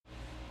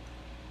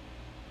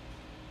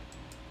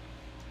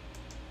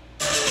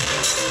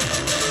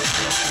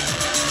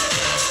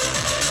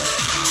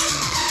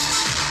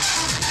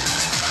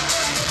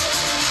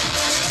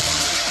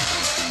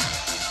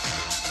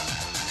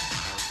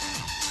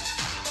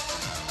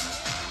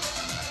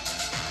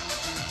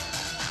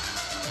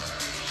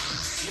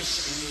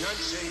דמיון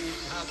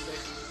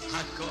שיתהפך,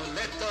 הכל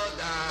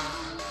לתודה,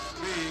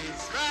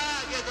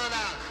 מצווה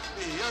גדולה,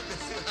 להיות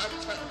בשמחת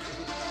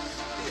תמיד.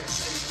 יש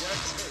דמיון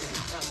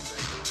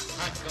שיתהפך,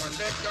 הכל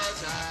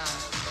לתודה,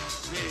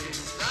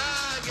 מצווה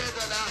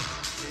גדולה,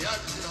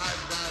 להיות בשמחת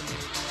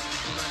תמיד.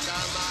 אם אתה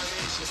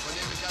מאמין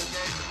שיכולים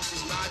לגלגל,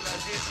 תשמע את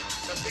הדיס,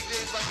 תפסיק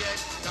להתבגד.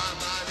 אתה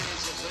מאמין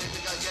שיכולים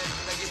לגלגל,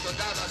 תגיד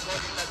תודה והכל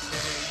יתנצל.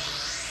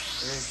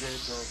 איזה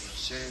טוב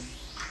השם,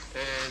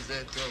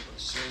 איזה טוב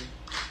השם,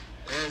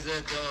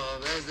 איזה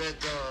טוב, איזה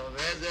טוב,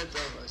 איזה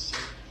טוב השם.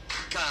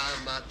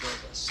 כמה טוב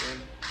השם,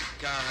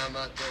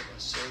 כמה טוב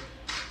השם,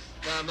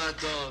 כמה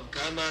טוב,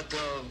 כמה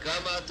טוב,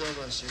 כמה טוב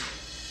השם.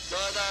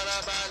 תודה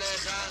רבה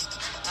לך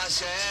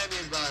השם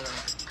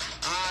יתברך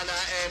על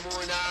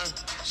האמונה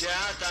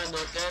שאתה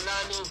נותן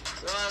לנו.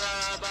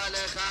 תודה רבה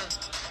לך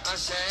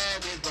השם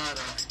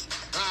יתברך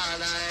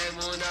על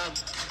האמונה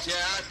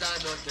שאתה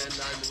נותן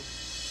לנו.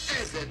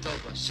 איזה טוב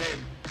השם,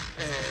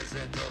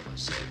 איזה טוב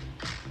השם,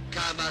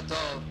 כמה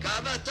טוב,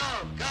 כמה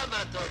טוב,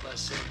 כמה טוב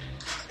השם.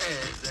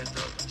 איזה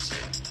טוב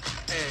השם,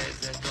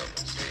 איזה טוב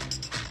השם,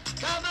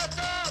 כמה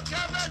טוב,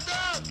 כמה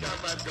טוב,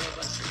 כמה טוב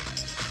השם.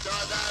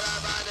 תודה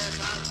רבה לך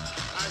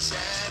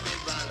השם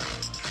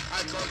יתברך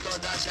על כל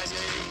תודה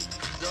שאני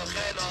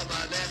זוכה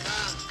לומר לך.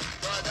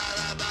 תודה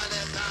רבה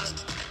לך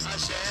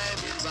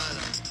השם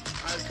יתברך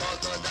על כל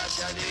תודה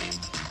שאני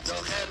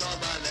זוכה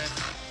לומר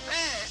לך.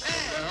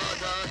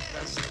 להודות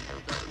לשם,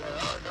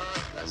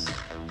 להודות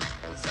לשם,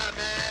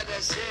 זמר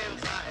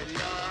לשמך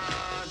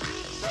עליון.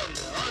 טוב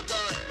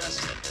להודות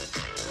לשם,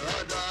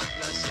 להודות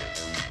לשם,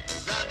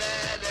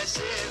 זמר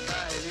לשמך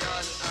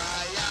עליון.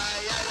 איי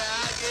איי איי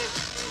להגיד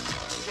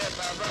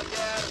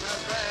כבבוקר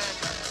נזבק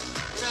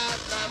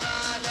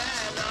נתלמה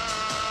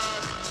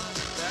לילות.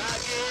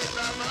 להגיד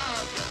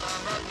בבוקר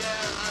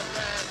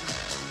נזבק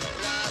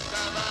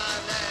נתלמה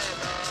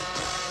לילות.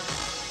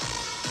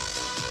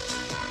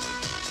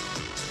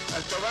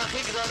 הטובה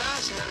הכי גדולה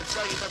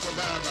שאפשר להגיד לך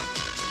תודה רבה.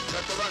 זו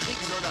הטובה הכי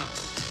גדולה.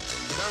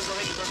 אדם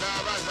זורק תודה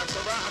רבה, זו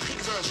הטובה הכי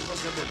גדולה שהוא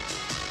מקבל.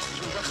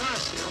 שהוא זכה,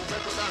 שהוא אומר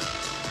תודה.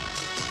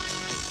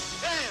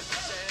 איפה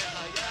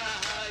שהיה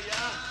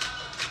היה,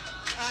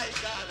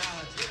 העיקר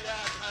להתחיל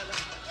להתחלה.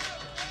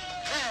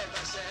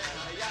 איפה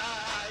שהיה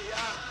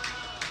היה,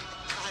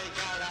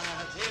 העיקר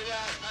להתחיל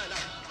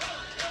להתחלה.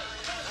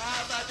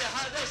 אבא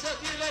תחדש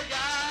אותי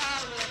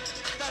לגמרי,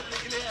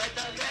 תדליק לי את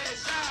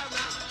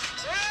הנשמה.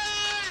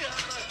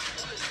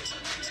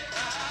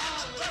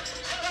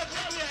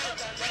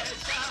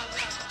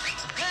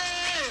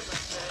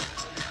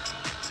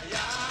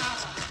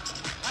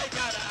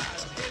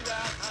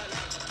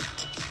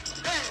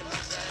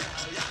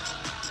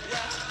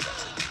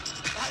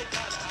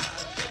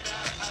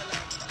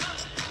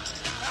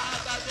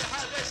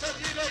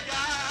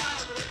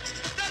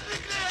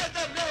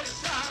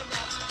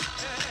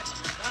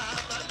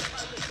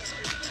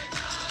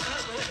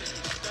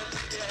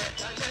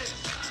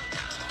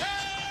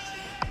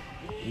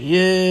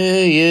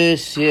 Yeah,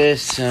 yes,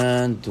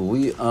 and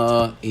we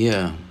are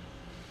here.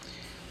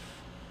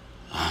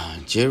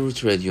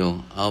 J-Root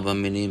Radio, Arba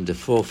Minim, the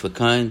four of a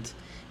kind,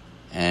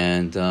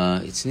 and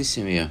it's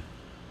Nissim here.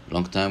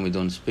 Long time we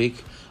don't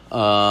speak.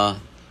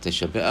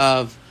 Tesha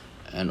B'Av,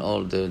 and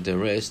all the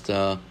rest.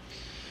 So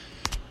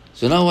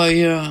now we're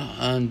here,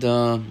 and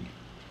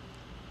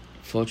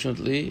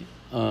fortunately,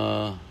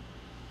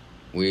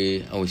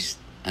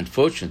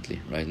 unfortunately,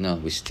 right now,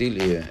 we're still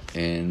here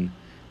in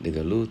the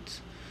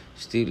Galut,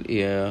 still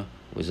here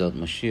without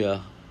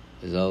Mashiach,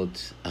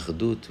 without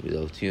Achdut,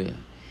 without you.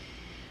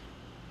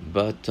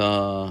 But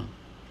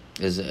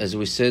as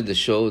we said, this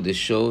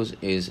shows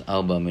is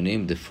Arba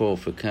Minim, the four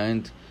of a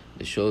kind.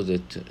 The shows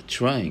that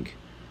trying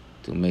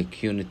to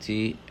make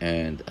unity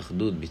and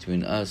Achdut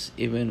between us,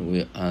 even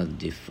we are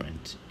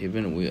different,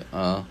 even we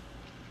are,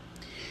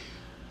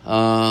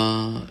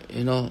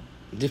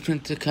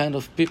 different kind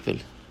of people.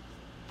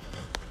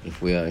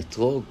 If we are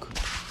Etrog,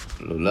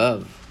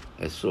 Lulav,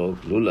 Esrog,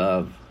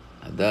 Lulav,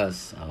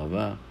 Hadas,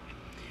 Arava,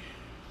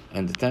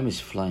 and the time is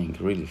flying,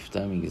 really,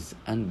 timing is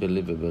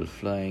unbelievable,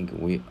 flying.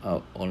 We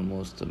are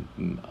almost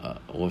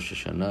Rosh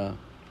Hashanah,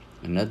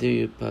 another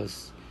year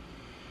passed,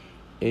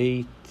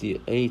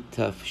 88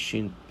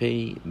 Tafshin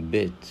Pei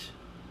Bet,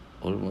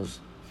 almost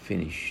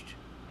finished.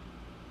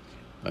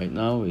 Right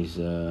now is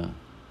Yud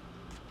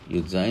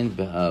Zayin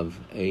B'Av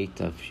 8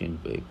 Tafshin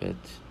Pei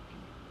Bet,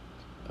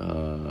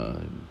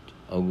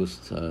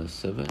 August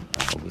 7,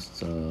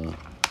 August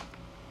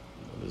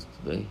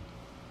today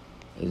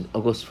is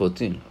August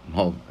 14.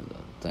 Oh,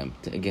 time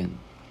again.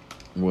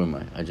 Where am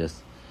I?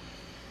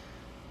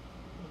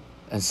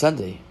 And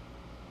Sunday.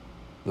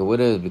 The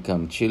weather has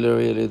become chilly,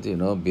 really,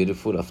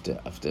 beautiful after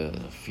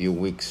a few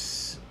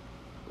weeks,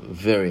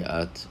 very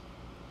hot.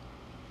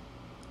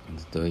 And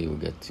today you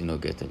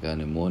get again in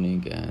the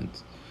morning, and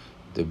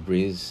the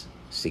breeze,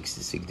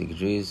 66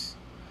 degrees,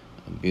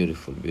 a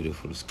beautiful,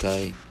 beautiful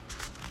sky,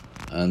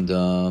 and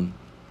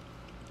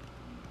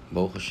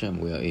Baruch Hashem,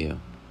 we are here.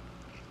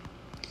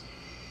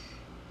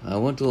 I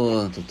want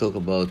to talk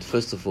about,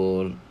 first of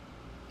all,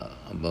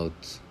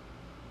 about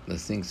the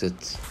things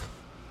that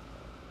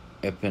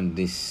happened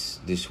this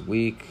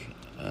week,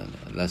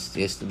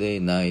 yesterday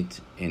night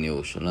in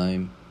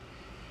Yerushalayim,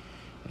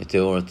 a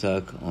terror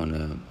attack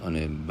on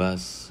a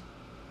bus,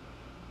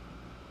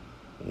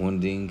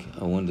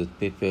 wounded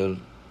people.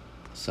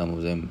 Some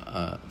of them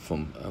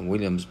from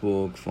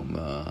Williamsburg, from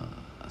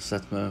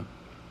Satmar.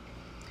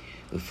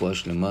 רפואה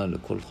שלמה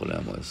לכל חולי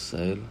עמו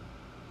ישראל.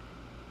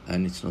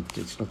 And it's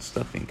not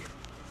stopping.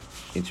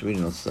 It's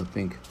really not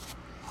stopping.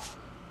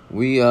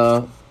 We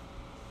I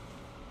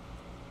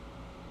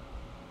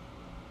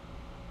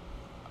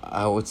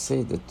would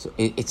say that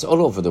it's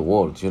all over the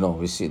world.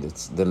 We see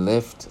that the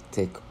left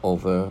take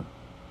over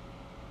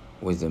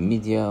with the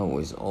media,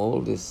 with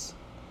all this.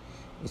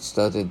 It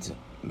started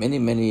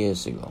many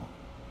years ago,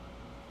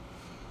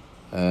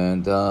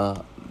 and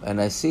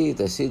I see it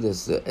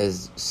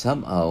as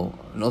somehow,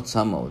 not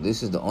somehow.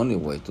 This is the only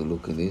way to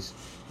look at this.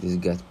 This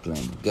God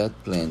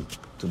plan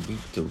to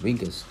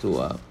bring us to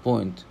a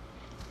point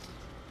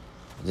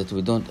that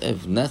we don't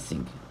have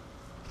nothing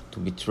to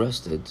be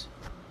trusted,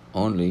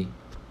 only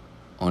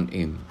on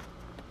Him,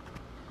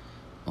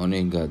 only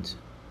in God.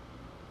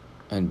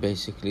 And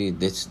basically,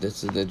 that's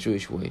the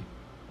Jewish way.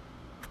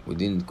 We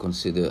didn't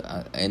consider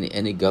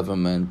any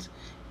government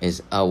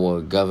as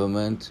our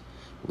government.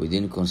 We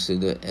didn't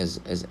consider as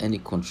any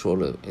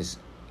controller as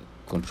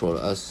control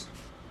us.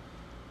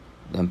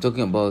 I'm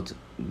talking about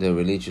the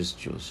religious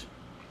Jews.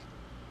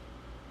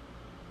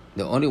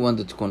 The only one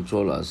that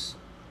control us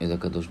is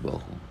HaKadosh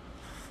Baruch Hu.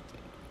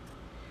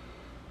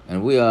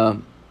 And we are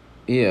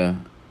here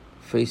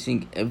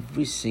facing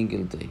every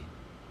single day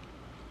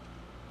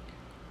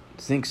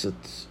things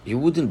that you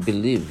wouldn't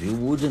believe.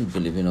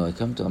 I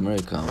come to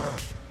America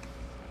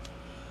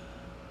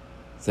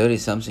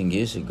 30-something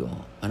years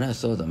ago, and I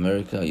thought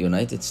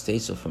United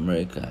States of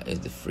America, is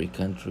the free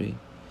country,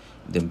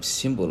 the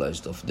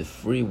symbolized of the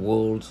free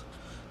world,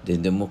 the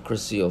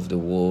democracy of the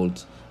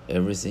world,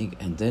 everything.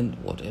 And then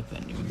what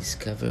happened? You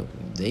discover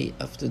day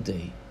after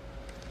day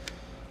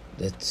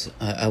that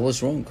I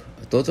was wrong,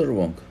 totally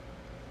wrong.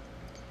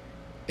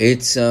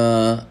 It's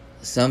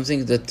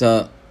something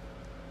that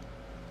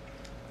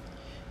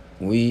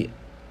we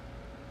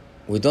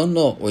don't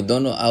know. We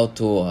don't know how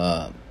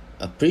to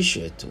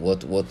appreciate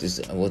what is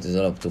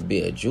allowed to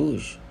be a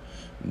Jewish.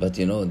 But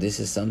this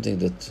is something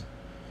that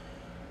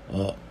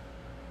I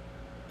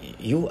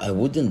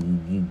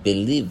wouldn't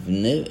believe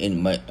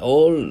in my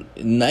whole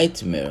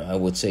nightmare. I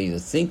would say the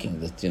thinking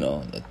that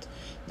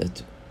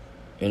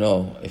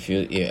if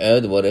you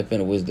heard what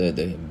happened with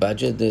the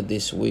budget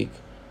this week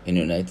in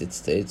the United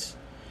States,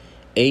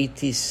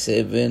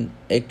 87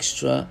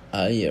 extra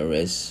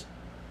IRS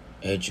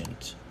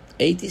agent,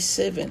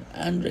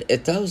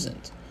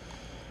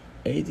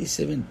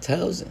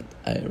 87,000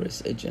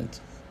 IRS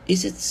agent.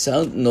 Is it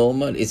sound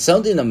normal? It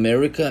sounds in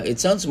America. It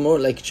sounds more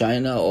like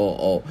China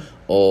or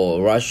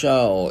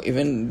Russia, or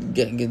even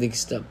getting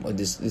stuck with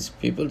these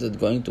people that are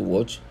going to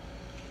watch.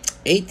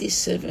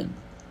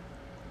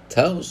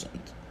 87,000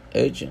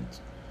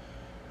 agents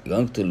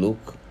going to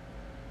look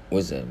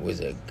with a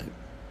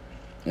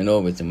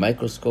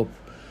microscope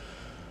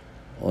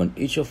on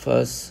each of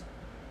us.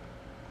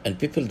 And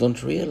people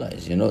don't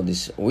realize,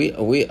 this. We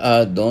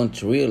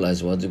don't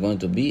realize what's going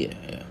to be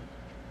here.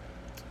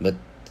 But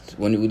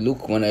when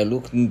I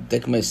look,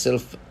 take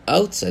myself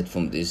outside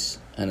from this,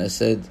 and I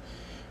said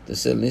to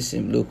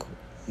Nissim, look,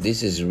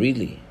 this is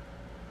really,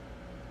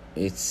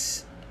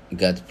 it's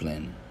God's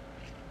plan.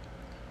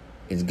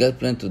 It's God's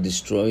plan to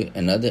destroy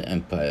another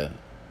empire,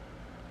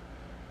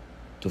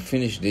 to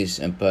finish this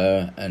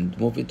empire and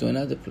move it to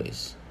another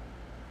place.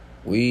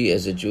 We,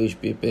 as a Jewish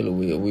people,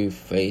 we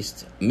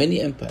faced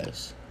many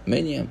empires,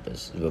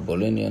 the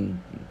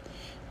Babylonian,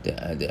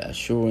 the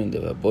Assyrian, the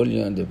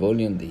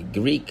Babylonian, the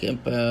Greek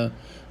Empire,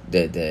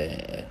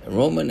 the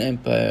Roman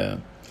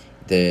Empire,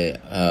 the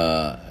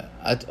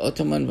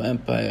Ottoman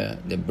Empire,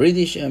 the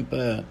British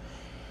Empire.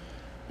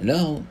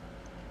 Now,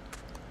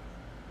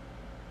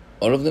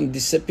 all of them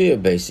disappear,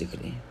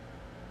 basically.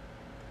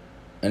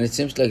 And it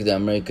seems like the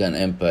American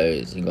Empire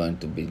is going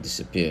to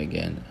disappear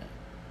again.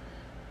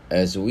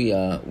 As we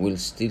will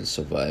still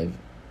survive,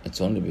 it's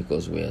only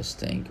because we are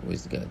staying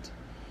with God.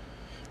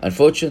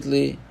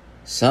 Unfortunately,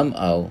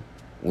 somehow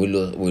we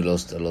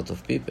lost a lot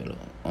of people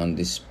on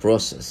this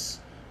process.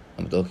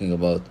 I'm talking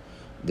about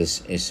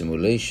this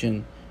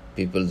assimilation,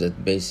 people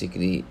that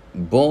basically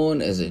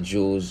born as a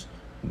Jews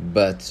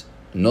but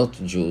not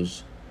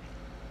Jews.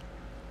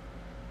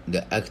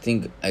 They're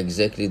acting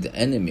exactly the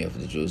enemy of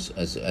the Jews,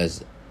 as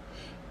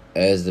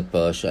the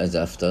parasha, as the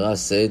Haftarah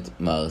said,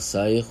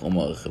 Ma'arsaich or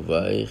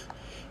Ma'archevaich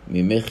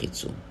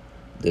Mimechitzu,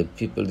 the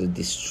people that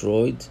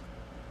destroyed,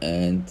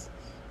 and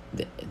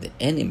the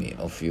enemy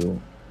of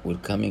you will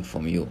coming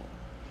from you.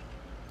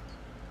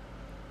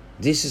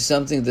 This is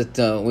something that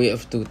we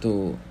have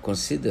to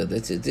consider.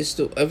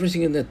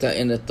 Everything in the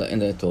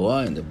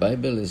Torah, in the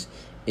Bible is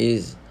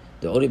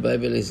the Holy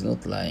Bible is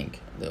not lying.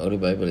 The Holy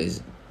Bible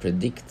is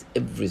predict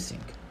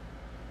everything,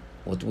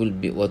 what will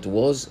be, what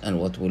was, and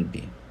what will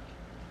be.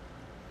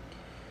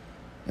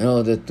 You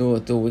know, that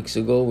 2 weeks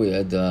ago we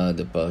had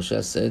the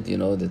parasha said, you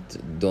know,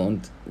 that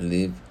don't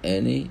leave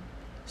any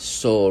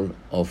soul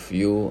of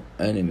your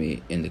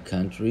enemy in the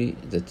country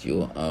that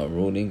you are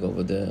ruling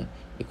over there,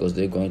 because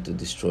they're going to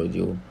destroy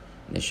your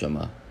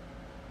neshama.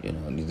 You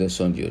know, you don't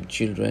want your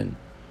children,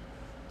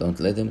 don't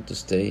let them to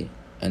stay,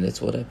 and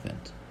that's what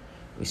happened.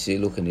 We see,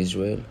 look in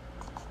Israel,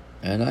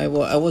 and I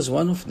was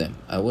one of them.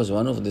 I was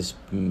one of these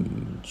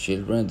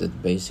children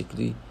that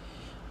basically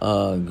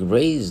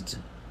raised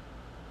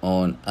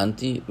on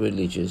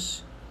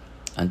anti-religious,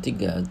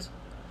 anti-God,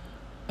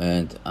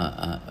 and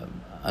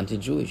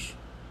anti-Jewish.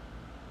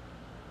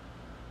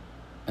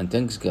 And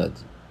thanks God,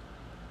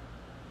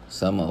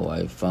 somehow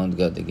I found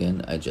God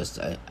again. I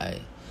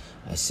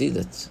see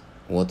that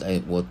what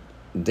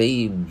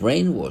they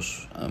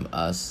brainwash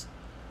us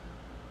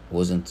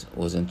wasn't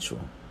true.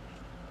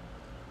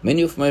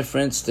 Many of my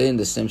friends stay in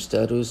the same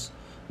status.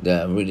 They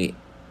are really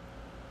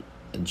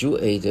a Jew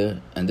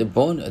hater, and they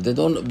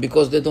don't,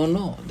 because they don't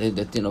know.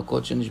 That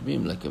Koch and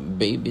Ishbim, like a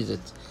baby that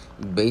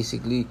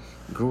basically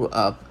grew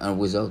up and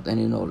without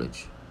any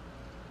knowledge.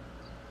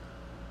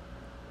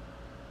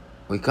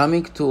 We're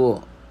coming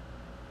to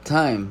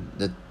time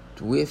that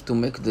we have to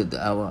make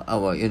our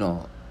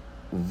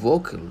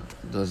vocal,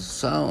 the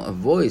sound,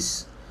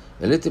 voice,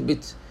 a little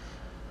bit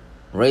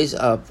raise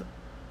up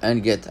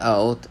and get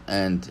out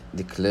and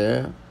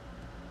declare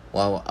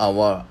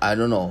our I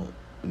don't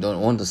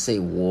want to say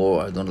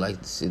war, I don't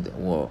like to say the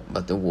war,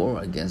 but the war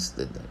against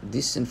the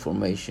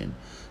disinformation,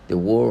 the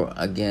war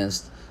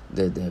against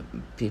the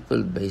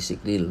people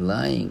basically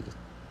lying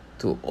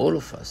to all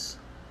of us.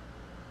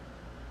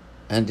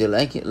 And they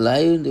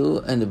lying to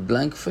and a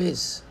blind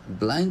face,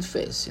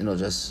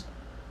 just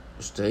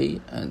stay,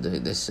 and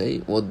they say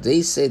what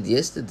they said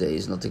yesterday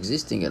is not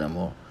existing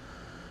anymore.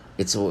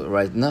 It's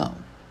right now.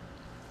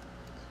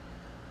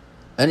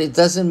 And it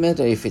doesn't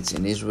matter if it's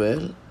in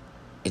Israel,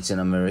 it's in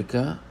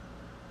America,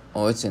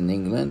 or it's in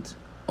England,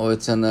 or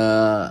it's in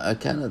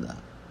Canada.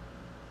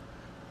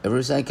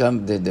 Every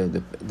time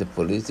the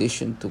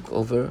politician took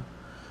over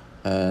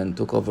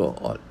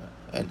all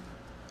and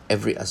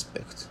every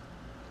aspect.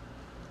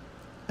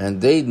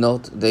 And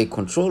they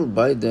controlled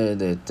by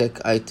the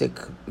high-tech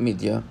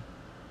media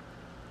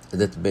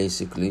that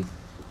basically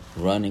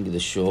running the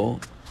show.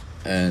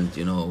 And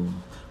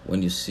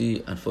when you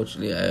see,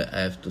 unfortunately, I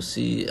have to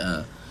see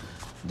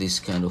this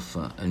kind of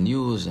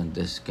news and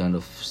this kind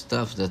of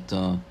stuff that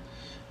are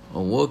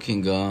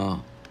working,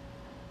 that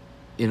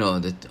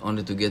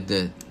only to get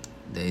the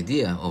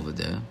idea over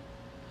there.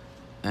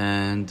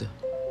 And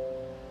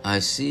I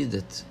see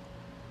that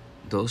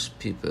those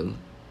people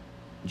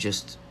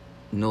just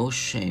no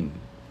shame.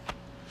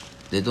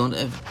 They don't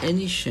have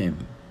any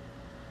shame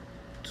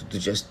to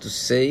just to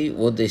say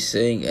what they're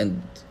saying.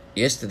 And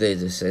yesterday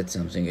they said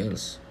something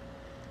else.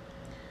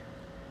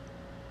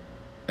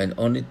 And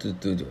only to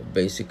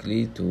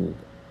basically to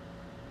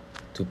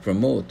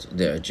promote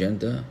their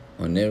agenda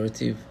or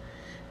narrative,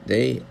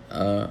 they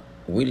are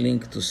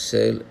willing to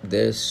sell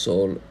their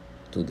soul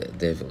to the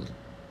devil.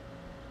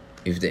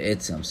 If they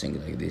add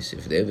something like this,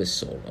 if they have a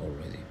soul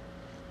already.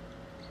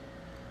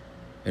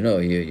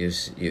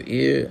 You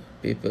hear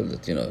people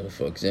that,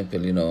 for example,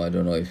 I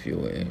don't know if you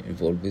were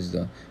involved with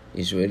the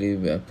Israeli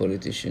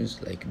politicians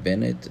like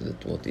Bennett,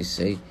 that what he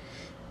say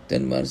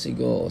 10 months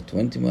ago or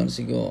 20 months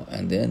ago,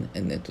 and then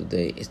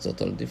today it's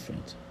totally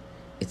different.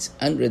 It's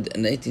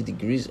 180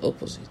 degrees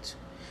opposite.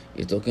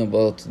 You're talking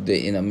about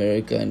in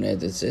America and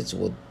United States,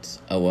 what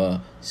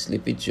our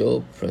Sleepy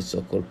Joe,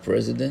 so-called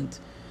president,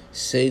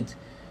 said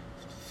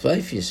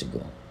 5 years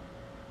ago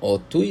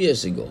or 2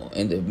 years ago,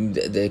 and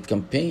the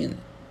campaign.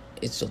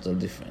 It's totally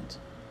different.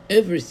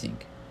 Everything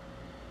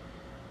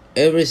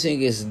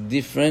is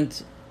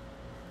different,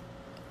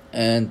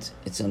 and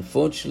it's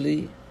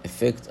unfortunately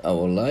affect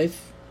our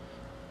life.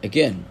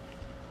 Again,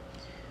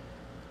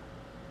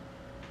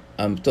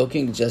 I'm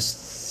talking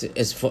just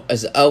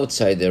as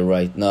outsider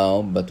right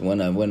now, but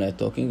when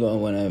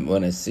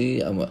I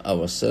see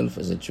ourselves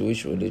as a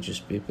Jewish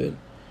religious people,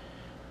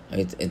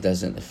 it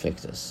doesn't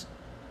affect us.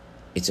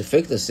 It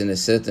affects us in a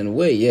certain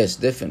way, yes,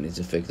 definitely. It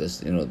affects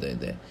us,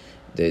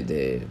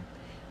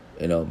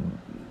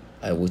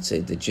 I would say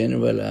the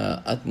general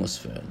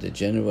atmosphere, the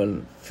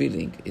general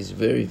feeling is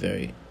very,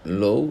 very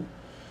low.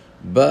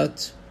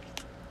 But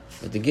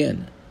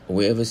again,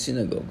 we have a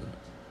synagogue.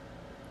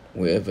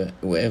 We have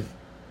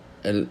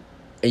a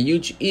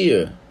huge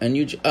ear and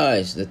huge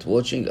eyes that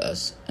watching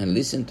us and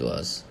listen to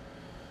us.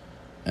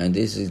 And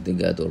this is the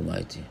God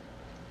Almighty.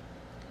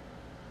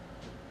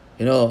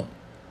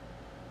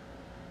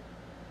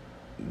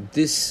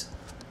 This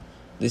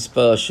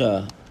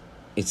parasha,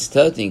 it's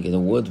starting in the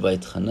word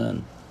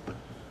Vayetchanan.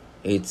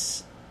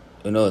 It's,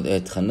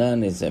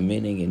 Vayetchanan is a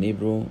meaning in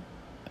Hebrew,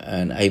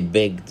 and I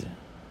begged.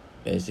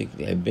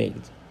 Basically, I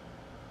begged.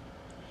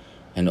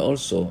 And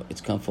also,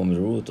 it comes from the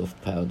root of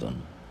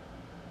pardon.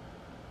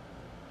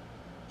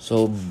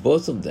 So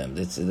both of them,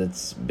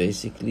 that's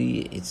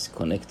basically, it's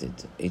connected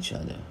to each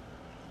other.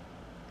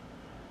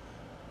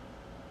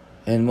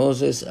 And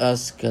Moses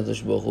asked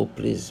Kadosh Baruch Hu,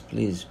 please,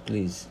 please,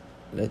 please,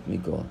 let me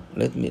go.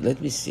 Let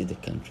me see the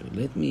country.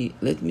 Let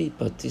me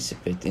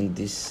participate in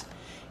this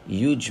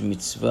huge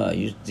mitzvah,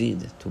 huge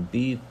deed, to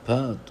be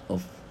part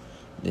of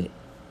the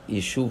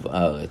Yeshuv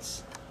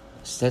Haaretz,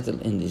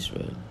 settled in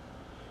Israel.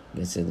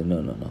 They said,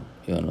 no,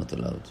 you are not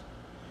allowed.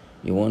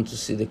 You want to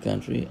see the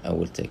country? I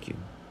will take you.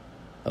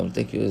 I will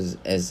take you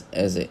as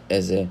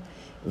a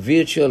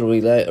virtual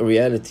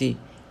reality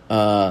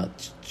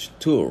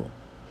tour.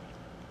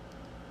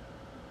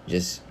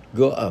 Just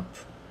go up,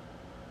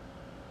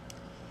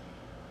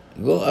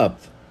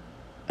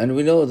 and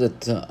we know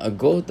that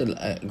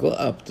go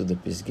up to the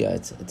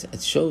Pisgah.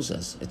 It shows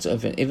us. It's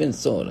even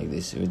so like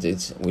this.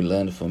 We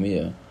learn from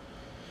here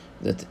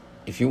that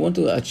if you want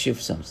to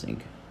achieve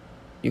something,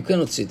 you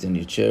cannot sit in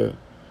your chair,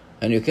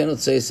 and you cannot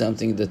say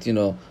something that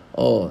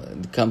oh,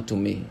 come to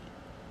me.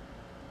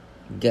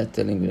 God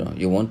telling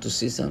you want to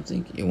see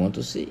something, you want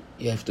to see,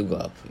 you have to go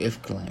up, you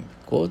have to climb,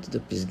 go to the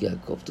Pisgah,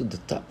 go to the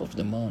top of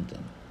the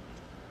mountain.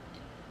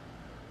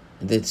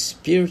 And that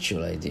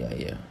spiritual idea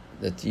here,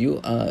 that you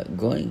are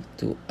going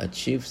to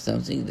achieve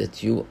something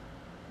that you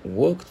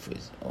worked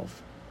with,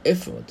 of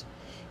effort.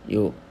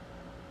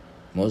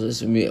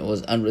 Moses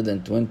was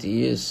 120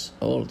 years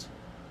old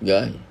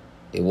guy.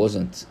 It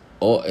wasn't,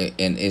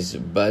 and his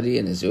body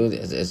and his youth,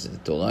 as the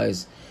Torah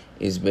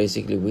is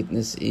basically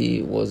witness,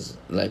 he was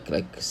like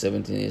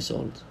 17 years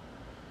old.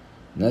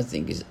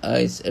 Nothing, his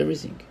eyes,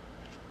 everything.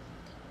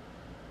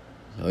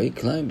 So he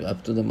climbed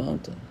up to the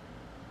mountain,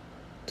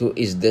 to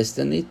his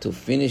destiny, to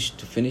finish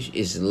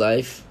his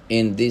life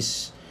in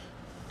this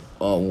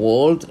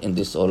world, in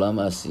this Olam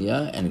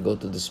Asiyah, and go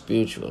to the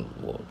spiritual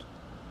world.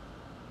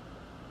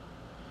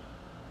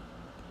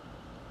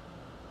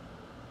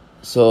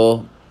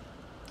 So,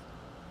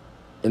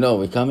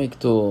 we're coming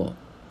to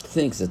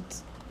things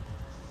that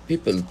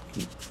people,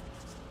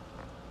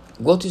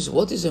 what is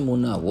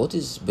emunah? What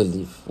is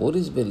belief? What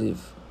is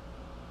belief?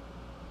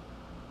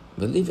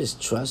 Belief is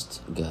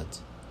trust God,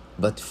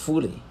 but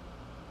fully.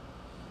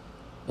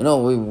 I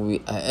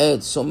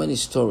heard so many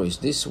stories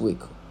this week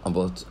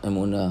about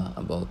emunah,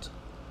 about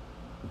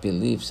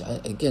beliefs.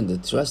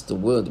 The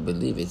word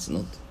believe, it's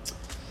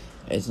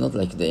not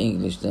like the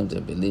English term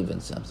to believe in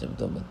something,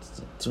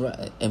 but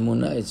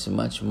emunah is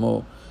much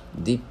more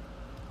deep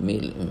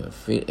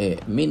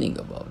meaning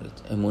about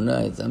it.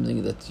 Emunah is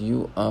something that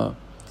you are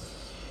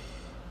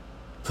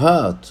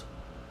part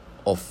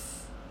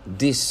of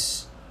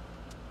this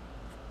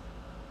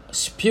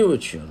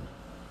spiritual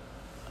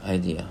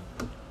idea.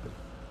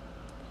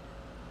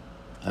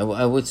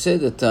 I would say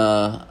that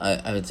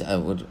I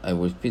would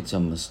repeat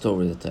some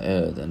story that I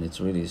heard, and it's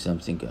really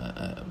something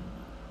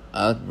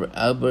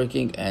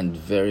outbreaking and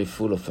very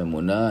full of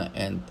emunah,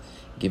 and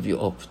give you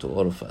hope to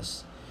all of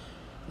us.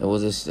 It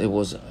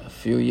was a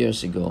few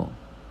years ago,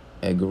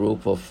 a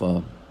group of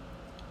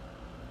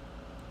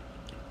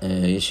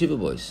yeshiva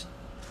boys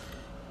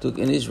took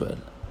in Israel.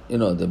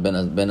 The Ben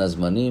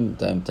Azmanim,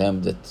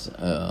 time that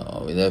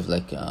we have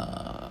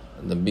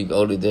the big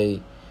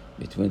holiday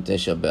between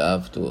Tesha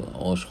B'Av to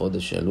Rosh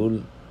Chodesh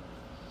Elul,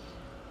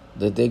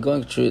 that they're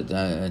going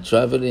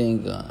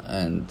traveling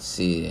and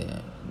see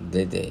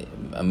the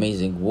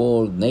amazing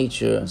world,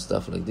 nature and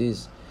stuff like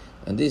this.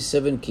 And these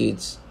 7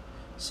 kids,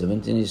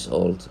 17 years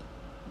old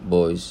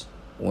boys,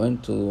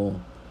 went to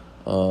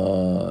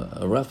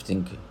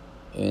rafting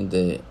in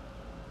the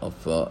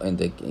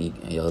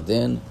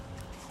Yarden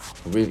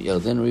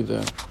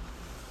River.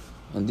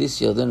 And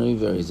this Yarden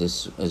River is,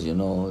 as you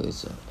know,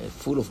 is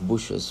full of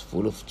bushes,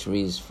 full of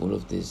trees, full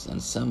of this. And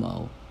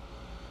somehow,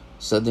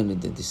 suddenly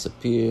they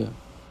disappear.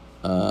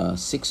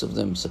 6 of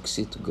them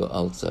succeed to go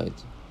outside,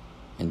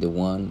 and the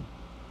one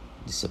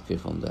disappear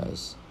from the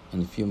ice.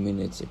 In a few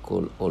minutes, they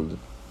call all the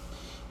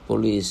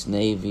police,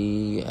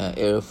 Navy,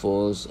 Air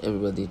Force,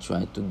 everybody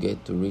trying to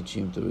reach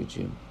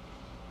him.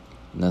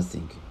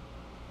 Nothing.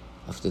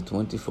 After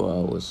 24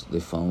 hours,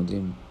 they found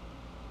him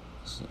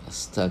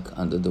stuck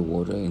under the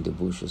water in the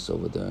bushes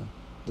over there.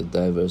 The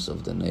divers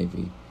of the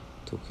Navy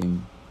took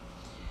him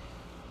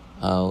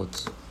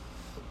out,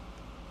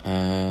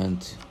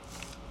 and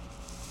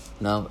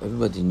now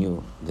everybody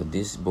knew that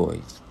this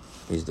boy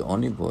is the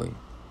only boy,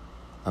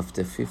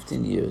 after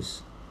 15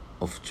 years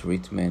of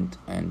treatment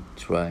and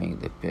trying,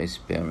 his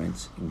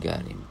parents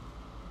got him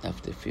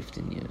after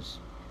 15 years.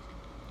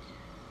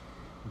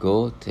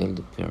 Go tell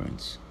the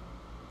parents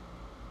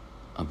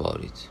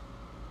about it.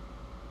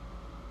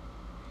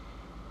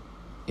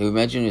 You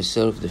imagine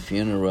yourself, the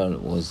funeral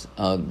was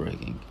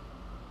heartbreaking.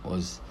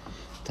 Was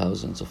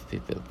thousands of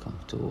people come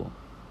to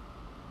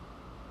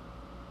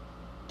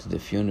the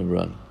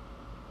funeral,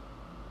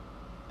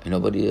 and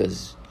nobody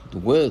has the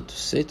word to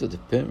say to the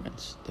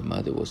parents. The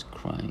mother was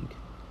crying,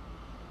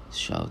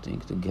 shouting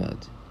to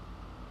God,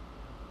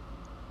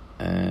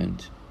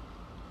 and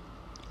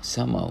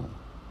somehow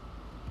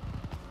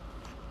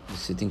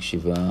sitting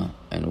Shiva,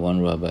 and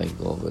one rabbi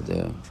go over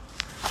there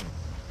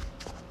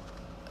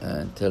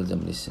and tell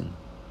them, listen,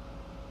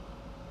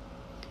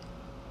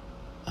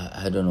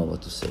 I don't know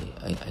what to say.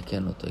 I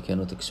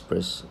cannot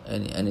express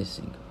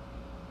anything.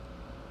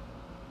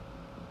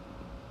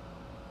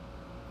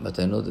 but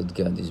I know that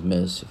God is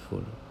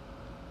merciful,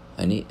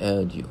 and He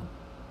heard you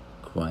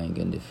crying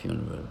in the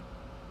funeral.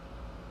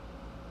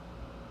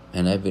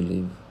 And I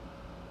believe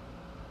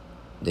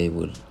He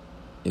will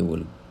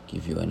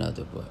give you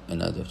another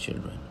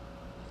children.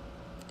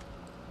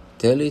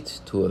 Tell it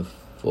to a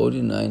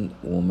 49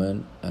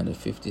 woman and a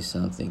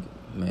 50-something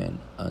man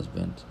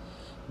husband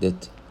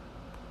that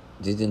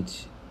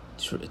didn't,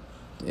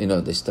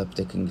 they stopped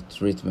taking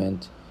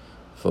treatment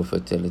for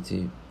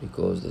fertility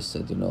because they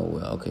said,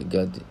 okay,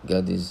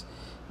 God is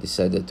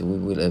decided we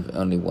will have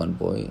only one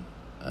boy,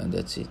 and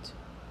that's it.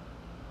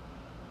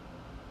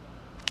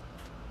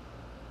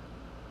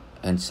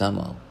 And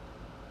somehow,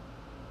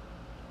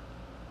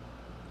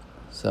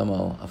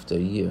 after a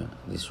year,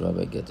 this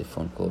rabbi got a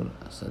phone call and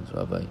said,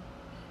 Rabbi,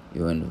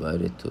 you are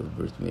invited to a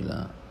Brit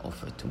Milah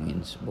of a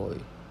twins boy.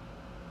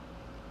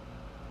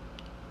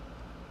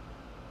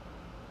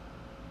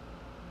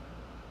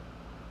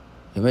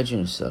 Imagine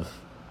yourself,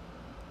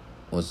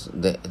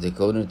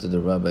 according to the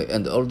rabbi,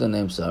 and all the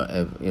names are,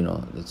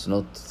 it's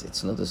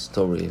not a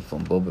story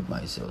from Bob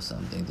Meiser or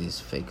something. This is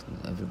fake.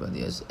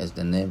 Everybody has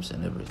the names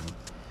and everything.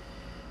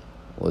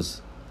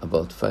 Was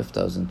about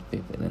 5,000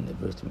 people in the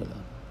Brit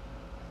Milah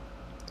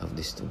of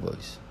these two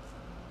boys.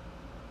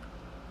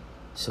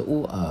 So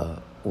who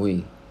are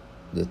we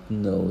that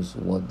knows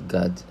what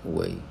God's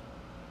way?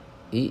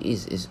 He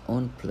is His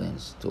own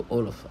plans to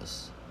all of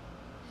us.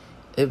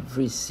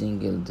 Every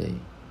single day,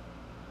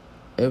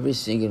 every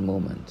single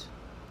moment,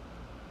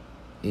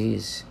 He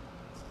is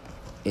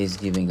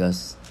giving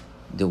us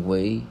the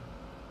way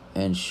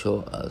and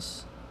show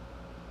us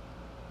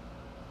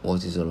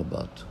what it's all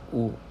about.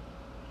 Who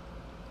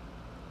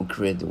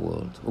created the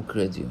world, who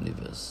created the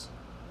universe,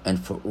 and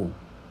for who.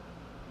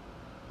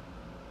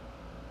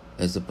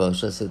 As the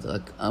parasha said,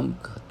 רק עם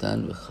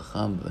קטן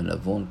וחכם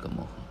ונבון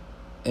כמוך.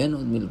 אין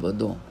עוד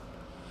מלבדו.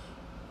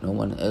 No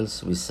one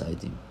else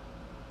beside him.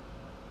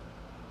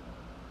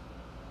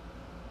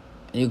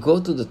 And you go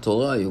to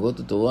Torah,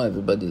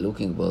 everybody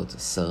looking about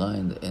Sarah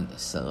and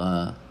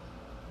Sarah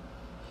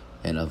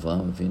and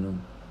Avraham Avinu.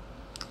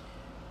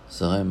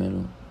 Sarah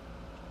Imenu,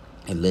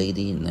 a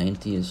lady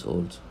 90 years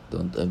old,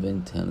 don't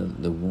even handle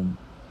the womb.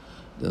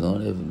 They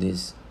don't have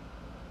this,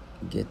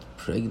 get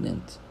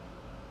pregnant.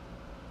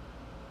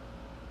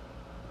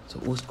 So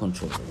who's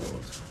controlling the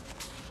world?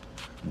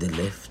 The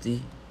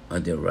lefty or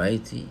the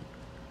righty?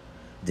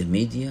 The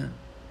media?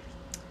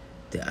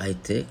 The high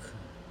tech?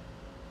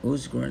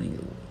 Who's running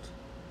the world?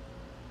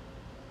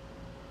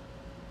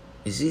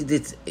 You see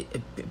that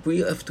we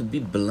have to be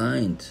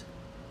blind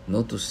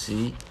not to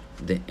see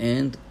the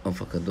end of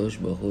HaKadosh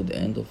Baruch Hu, the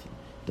end of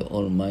the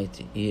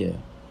Almighty here,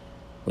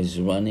 who is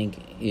running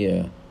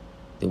here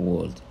the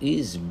world. He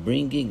is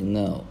bringing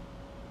now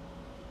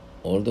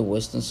all the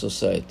Western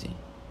society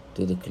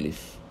to the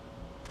cliff.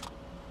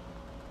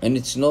 And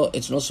it's no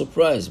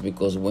surprise,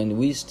 because when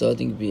we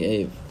starting to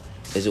behave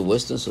as a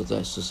Western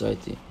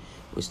society,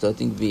 we're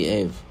starting to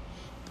behave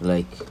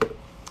like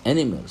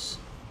animals.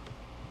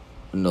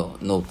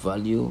 No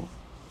value,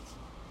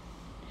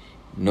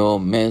 no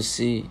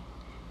mercy,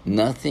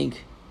 nothing.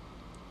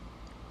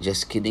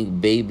 Just killing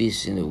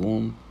babies in the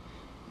womb,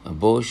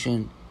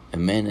 abortion, a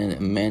man and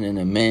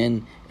a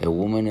man, a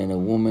woman and a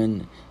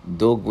woman,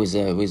 dog with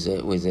a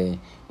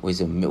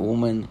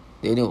woman.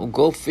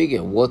 Go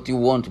figure what you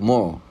want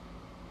more.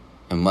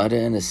 A mother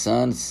and a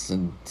son,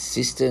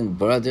 sister and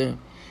brother.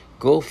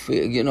 Go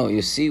figure.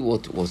 You see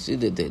what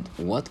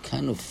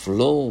kind of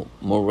flow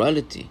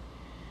morality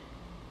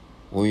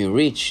we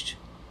reached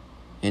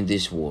in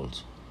this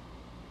world.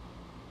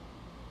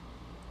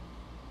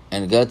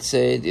 And God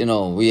said,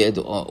 we had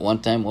one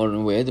time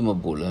we had a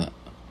Mabula,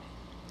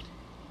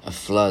 a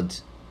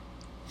flood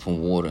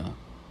from water.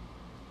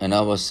 And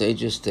our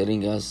sages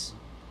telling us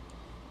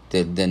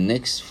that the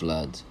next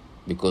flood,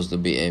 because the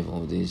behavior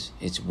of this,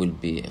 it will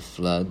be a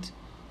flood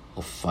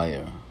of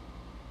fire,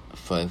 a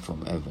fire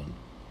from heaven.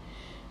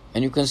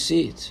 And you can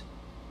see it.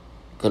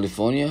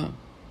 California,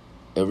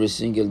 every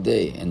single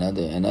day,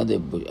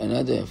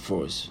 another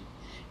forest,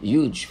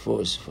 huge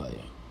forest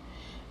fire.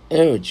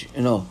 Urge,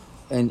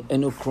 and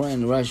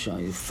Ukraine, Russia,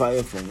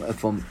 fire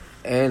from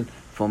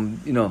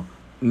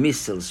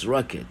missiles,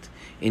 rocket.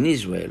 In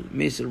Israel,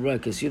 missile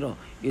rockets. You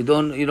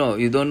don't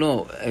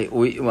know.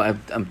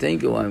 I'm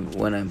thinking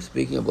when I'm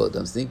speaking about,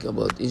 I'm thinking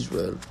about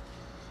Israel,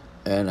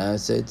 and I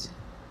said,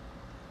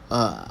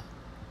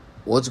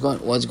 what's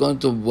going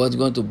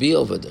to be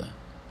over there?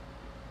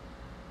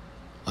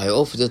 I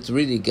hope that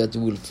really God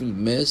will feel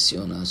mercy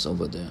on us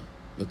over there,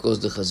 because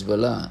the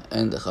Hezbollah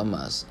and the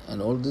Hamas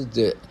and all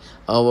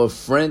our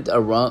friend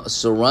around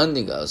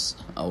surrounding us,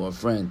 our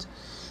friend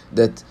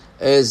that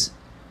has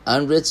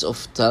hundreds of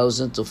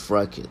thousands of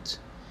rockets.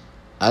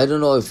 I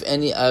don't know if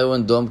any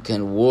Iron Dome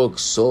can work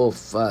so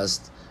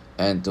fast,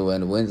 and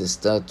when they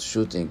start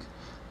shooting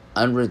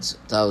hundreds of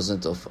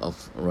thousands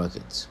of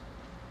rockets,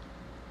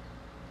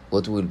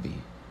 what will be?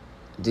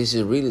 This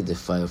is really the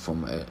fire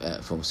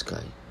from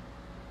sky.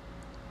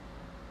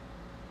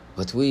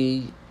 But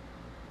we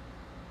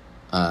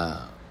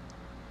are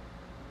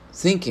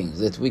thinking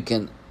that we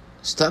can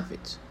stop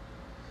it.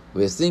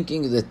 We are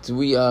thinking that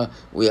we are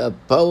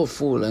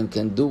powerful and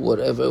can do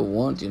whatever we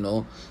want,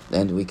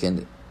 and we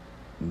can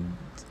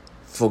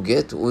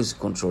forget who is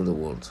control the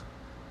world.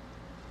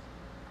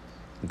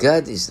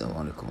 God is the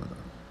only control.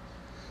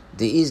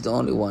 He is the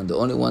only one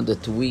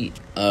that we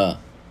are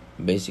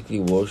basically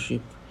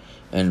worship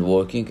and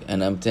working.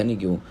 And I'm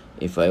telling you,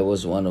 if I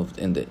was one of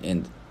in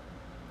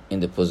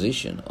the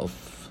position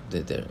of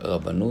the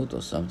Rabbanut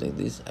or something like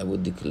this, I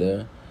would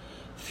declare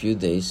a few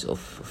days of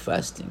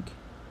fasting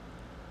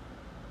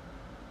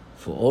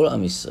for all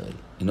Am Yisrael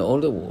in all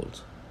the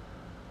world.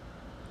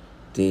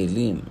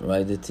 Tehillim,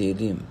 write the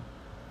Tehillim,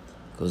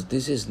 because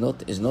this is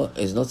not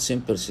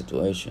simple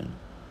situation.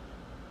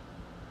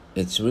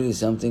 It's really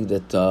something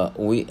that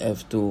we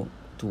have to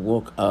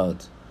work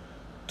out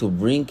to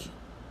bring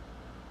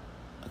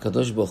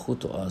Kadosh Baruch Hu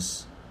to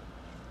us,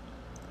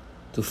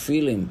 to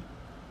feel Him,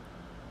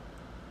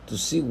 to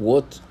see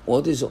what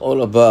is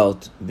all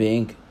about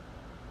being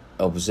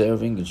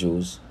observing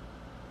Jews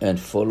and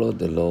follow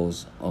the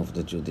laws of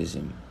the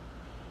Judaism.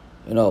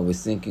 We're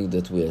thinking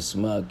that we are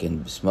smart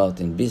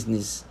in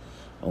business,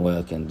 and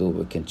we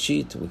can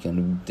cheat, we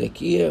can take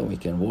here, we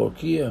can work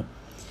here.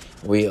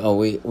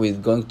 We're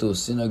going to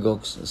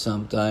synagogues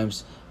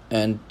sometimes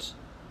and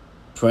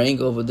praying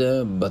over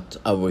there, but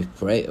are we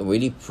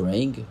really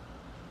praying?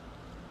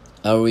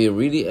 Are we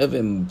really have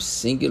a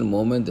single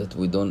moment that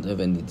we don't have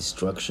any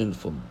distraction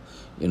from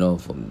the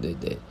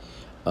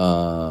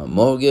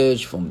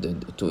mortgage, from the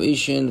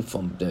tuition,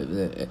 from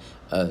the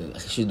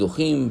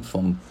shidduchim,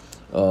 from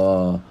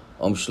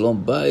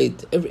Shlom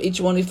Bayit?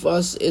 Each one of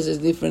us is a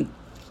different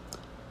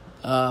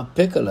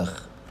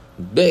pekalach,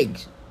 bag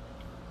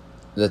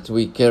that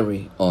we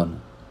carry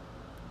on.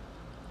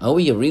 Are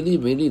we really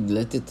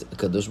let it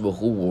Kadosh Baruch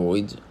Hu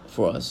worried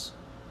for us,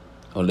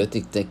 or let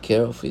it take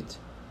care of it?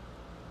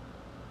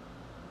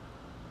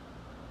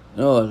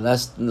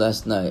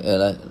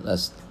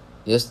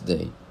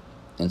 Yesterday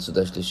in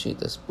Suda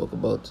Shlishit I spoke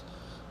about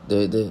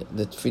the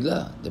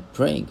tefillah, the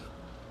praying.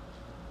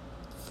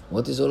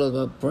 What is all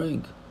about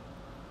praying?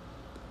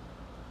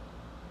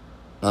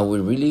 Are we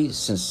really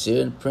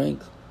sincere in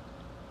praying?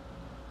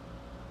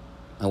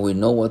 And we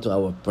know what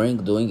our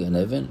praying doing in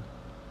heaven?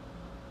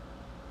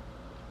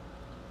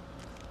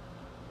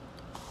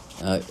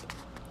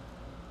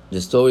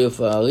 The story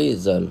of Ari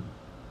Zal,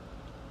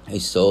 he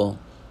saw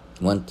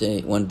one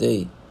day,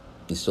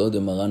 he saw the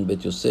Maran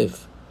Bet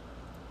Yosef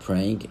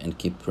praying and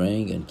keep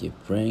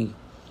praying.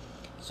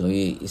 So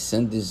he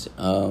sent his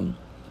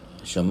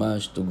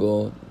shamash to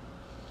go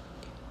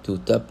to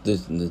tap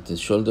the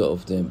shoulder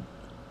of the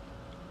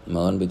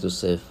Maran Bet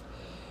Yosef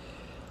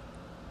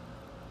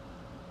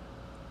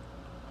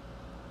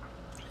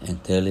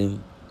and tell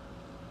him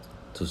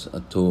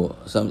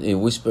he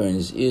whisper in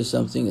his ear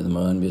something, and the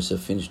Maran Bet Yosef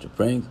finished the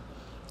praying.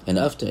 And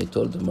after I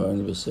told the Maran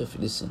Bet Yosef,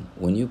 listen,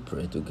 when you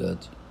pray to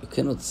God, you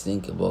cannot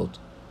think about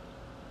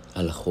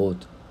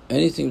halachot,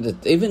 anything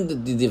that, even the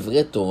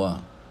divrei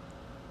Torah,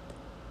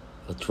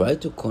 but try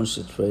to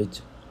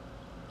concentrate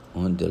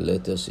on the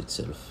letters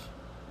itself,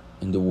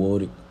 in the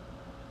word.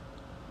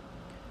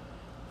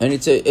 And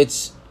it's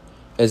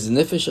as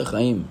Nefesh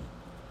HaChaim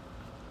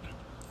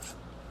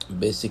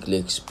basically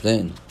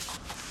explain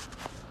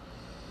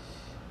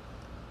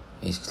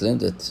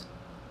that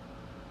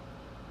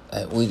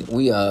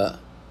we are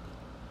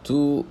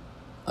too,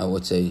 I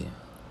would say,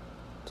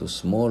 too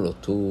small or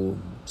too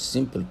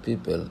simple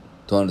people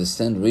to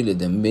understand really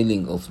the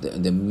meaning of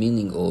the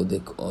meaning or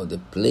the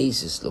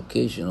places,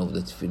 location of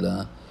the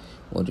tefillah,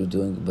 what you're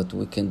doing. But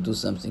we can do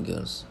something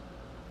else,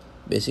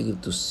 basically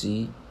to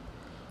see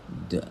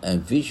a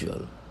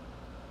visual,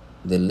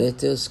 the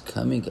letters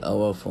coming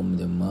out from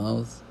the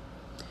mouth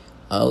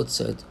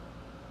outside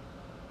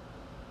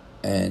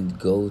and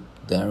go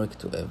direct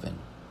to heaven.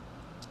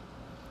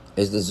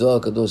 As the Zohar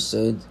Kadosh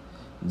said,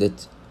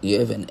 that you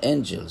have an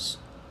angels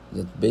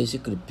that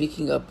basically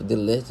picking up the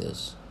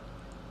letters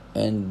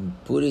and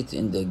put it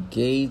in the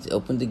gate,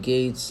 open the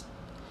gates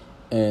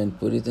and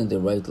put it in the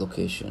right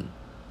location.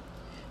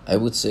 I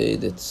would say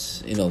that,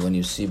 when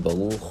you see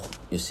Baruch,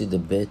 you see the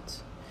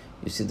Bet,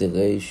 you see the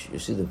Reish, you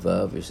see the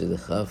Vav, you see the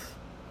Chaf.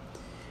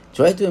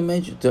 Try to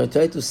imagine,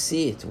 try to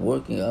see it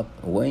working up,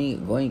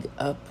 going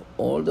up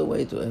all the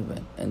way to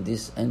heaven, and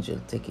this angel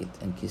take it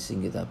and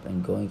kissing it up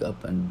and going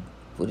up and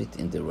put it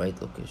in the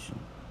right location.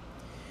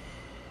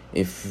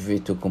 If we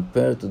to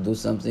compare to do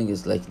something,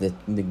 it's like the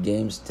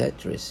games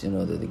Tetris,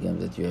 the game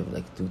that you have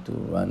like to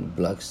run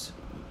blocks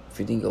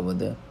fitting over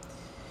there.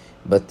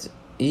 But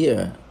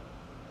here,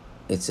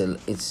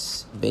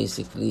 it's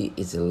basically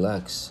a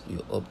locks.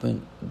 You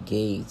open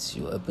gates,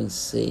 you open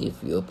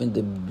safe, you open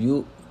the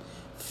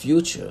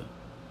future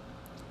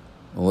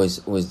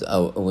with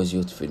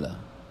your tefillah.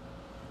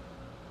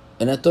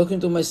 And I'm talking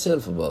to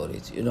myself about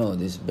it.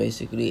 This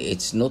basically,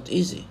 it's not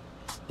easy.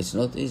 It's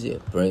not easy. I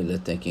pray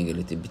that taking a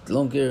little bit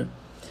longer.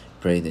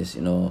 Pray this,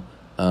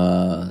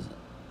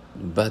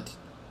 but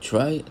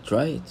try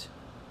it.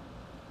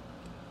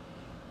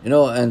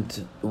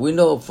 And we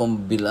know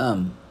from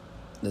Bilam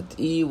that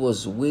he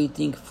was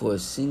waiting for a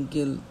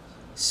single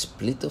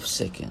split of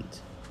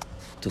second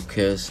to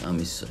curse Am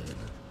Yisrael.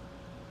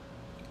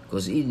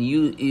 Because he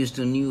used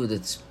to know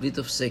that split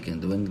of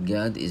second when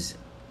God is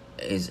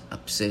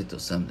upset or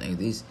something like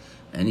this,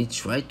 and he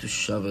tried to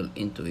shovel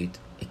into it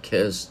a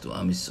curse to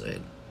Am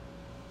Yisrael.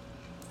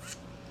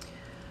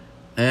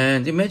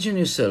 And imagine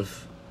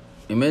yourself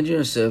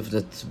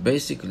that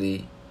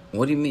basically,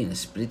 what do you mean a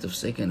split of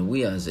second?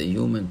 We as a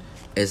human,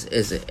 as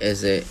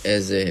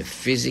a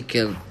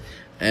physical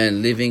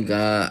and living,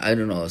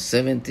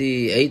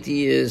 70, 80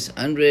 years,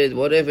 100,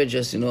 whatever,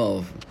 just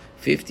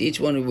 50. Each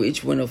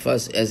one of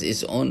us has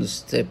its own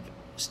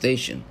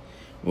station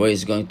where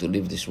he's going to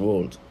leave this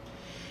world.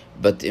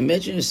 But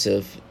imagine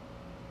yourself,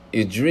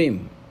 you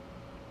dream,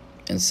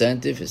 and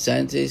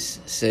scientists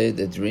say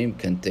the dream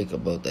can take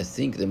about, I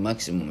think, the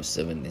maximum of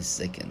 70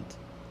 seconds.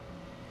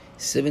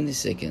 70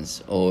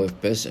 seconds, or a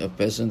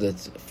person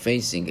that's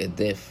facing a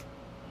death,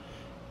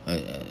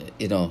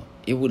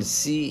 he will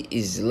see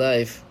his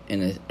life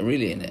in a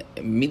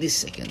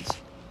millisecond.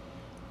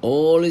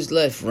 All his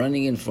life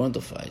running in front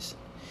of us.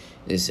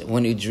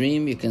 When you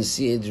dream, you can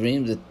see a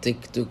dream that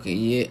took a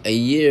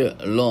year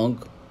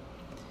long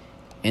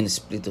in a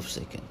split of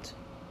second.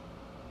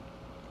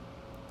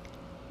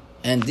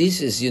 And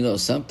this is,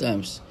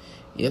 sometimes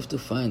you have to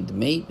find,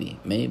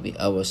 maybe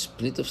our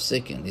split of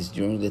second is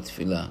during the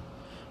tefillah.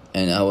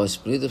 And our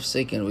split of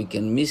second, we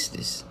can miss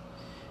this,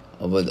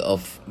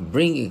 of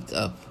bringing it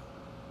up.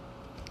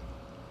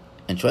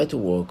 And try to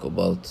work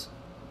about,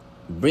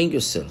 bring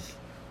yourself.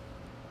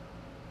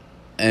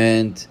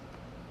 And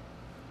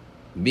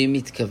be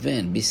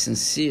mitkaven, be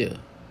sincere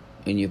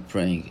when you're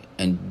praying.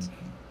 And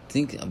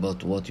think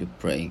about what you're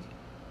praying.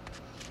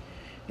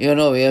 We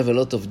have a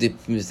lot of deep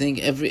things.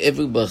 Every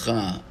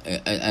bracha,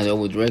 and I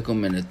would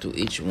recommend it to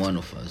each one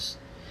of us.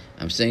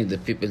 I'm saying the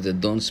people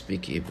that don't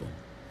speak Hebrew,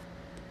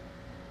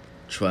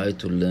 try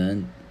to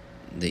learn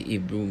the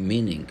Hebrew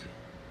meaning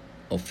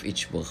of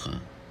each bracha,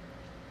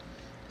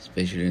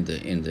 especially in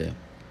the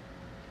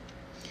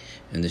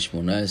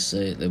Shmona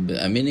Esrei, the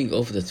meaning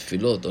of the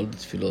tefillot, all the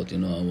tefillot.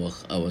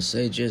 Our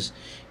sages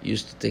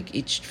used to take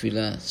each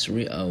tefillah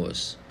 3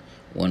 hours,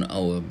 1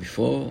 hour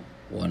before,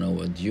 1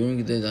 hour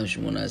during the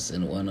Shmona Esrei,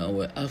 and 1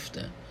 hour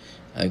after.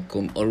 I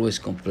always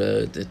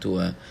compare it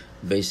to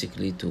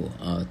basically to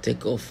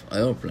take off,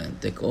 airplane,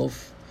 take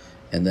off,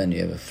 and then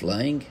you have a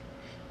flying,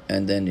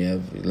 and then you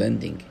have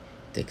landing,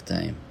 take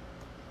time.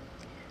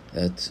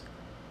 That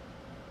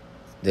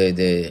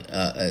the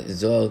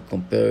Zohar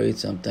compare it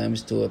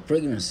sometimes to a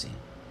pregnancy,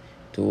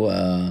 to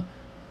a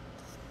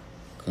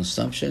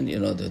consumption,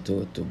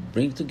 to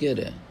bring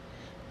together.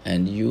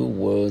 And your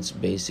words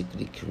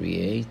basically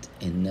create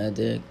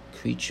another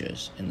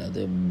creatures,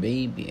 another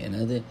baby,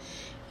 another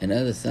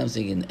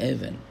something in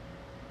heaven.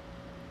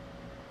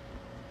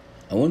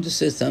 I want to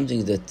say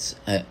something that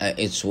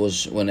it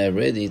was when I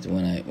read it,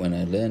 when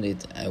I learned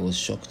it, I was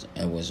shocked.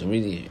 I was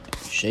really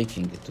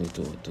shaking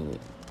to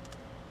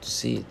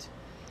see it.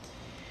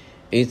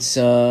 It's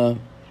and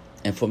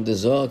from the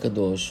Zohar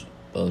Kadosh,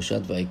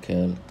 Parashat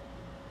Vaikel,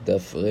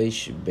 Daf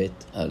Reish Bet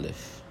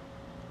Aleph.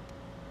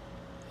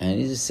 And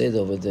it is said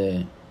over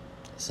there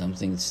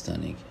something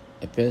stunning.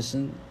 A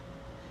person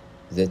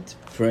that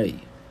pray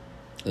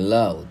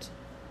loud,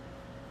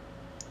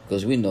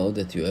 because we know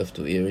that you have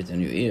to hear it in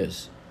your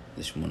ears,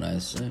 the Shmona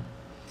Esrei,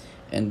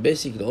 and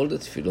basically all the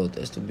tefillot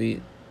has to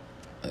be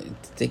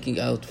taking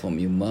out from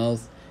your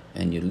mouth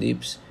and your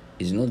lips.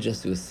 Is not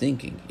just your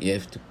thinking. You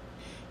have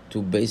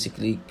to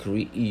basically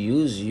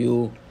use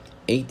your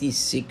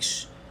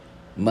 86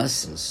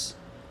 muscles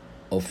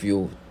of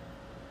your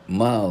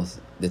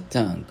mouth, the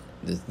tongue,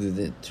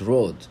 the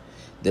throat,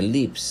 the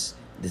lips,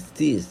 the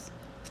teeth,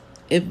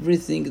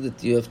 everything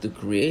that you have to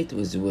create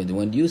with the word.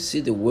 When you see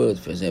the word,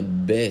 for example,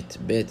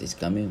 bet is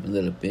coming from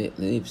the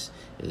lips,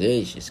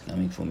 reish is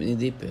coming from the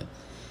deeper,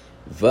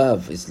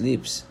 vav is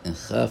lips, and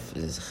chaf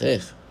is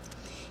chech.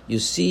 You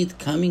see it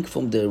coming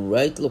from the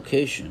right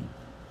location,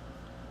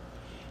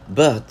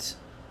 but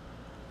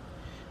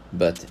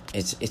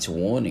it's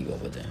warning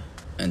over there.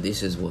 And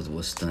this is what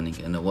was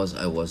stunning, and I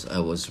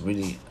was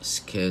really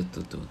scared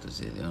to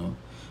see it.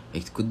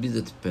 It could be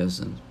that the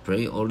person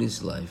prayed all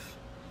his life,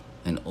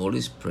 and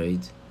always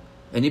prayed,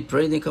 and he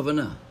prayed in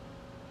kavanah.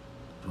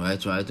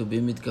 Try to be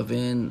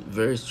mitkaven,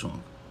 very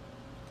strong,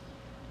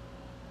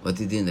 but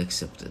he didn't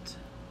accept it.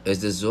 As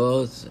the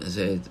Zohar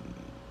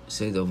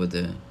said over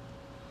there,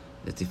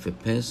 that if a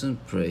person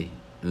pray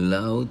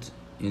loud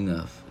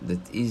enough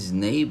that his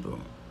neighbor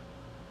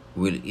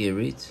will hear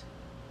it,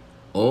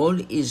 all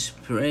his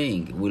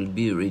praying will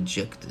be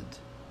rejected.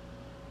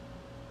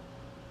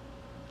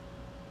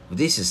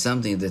 This is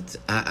something that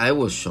I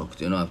was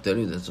shocked. I'll tell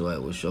you that's why I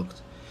was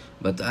shocked.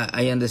 But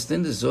I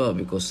understand the Zohar,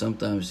 because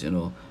sometimes,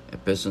 a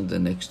person that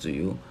next to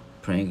you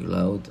praying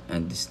loud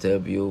and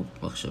disturb you,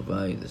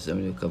 machshava, disturb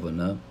your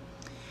kavanah,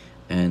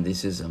 and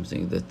this is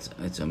something that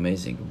it's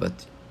amazing.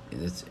 But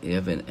you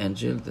have an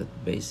angel that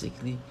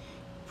basically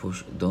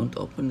don't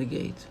open the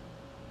gate.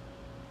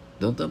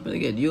 Don't open the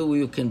gate.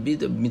 You can be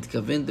the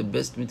mitkaven, the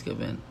best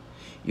mitkaven.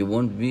 You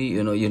won't be,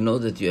 you know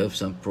that you have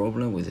some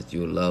problem with it,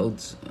 your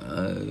loud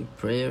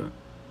prayer.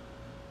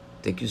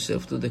 take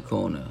yourself to the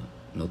corner,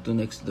 not too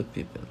next to the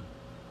people.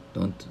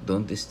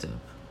 Don't disturb.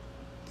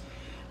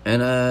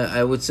 And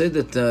I would say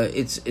that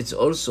it's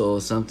also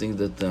something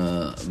that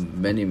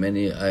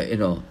many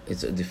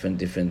it's a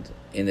different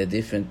in a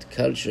different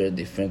culture,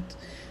 different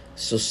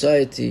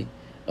society.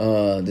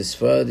 The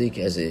Sephardic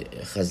has a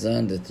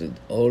chazan that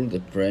all the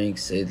praying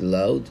said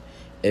loud,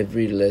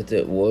 every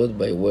letter word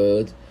by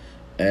word,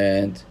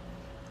 and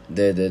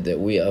the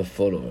we are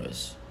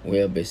followers. We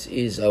are base.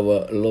 He is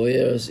our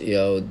lawyers, he is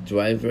our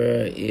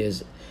driver, he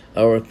is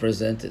our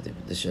representative,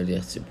 the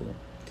Shaliach Tzibur.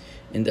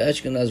 In the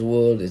Ashkenaz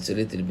world, it's a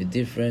little bit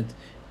different.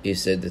 He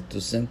said the two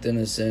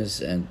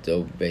sentences and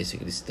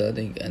basically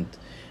studying, and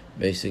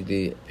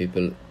basically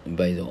people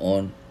by their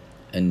own,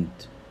 and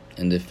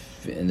they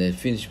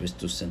finish with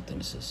two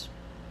sentences.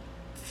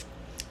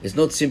 It's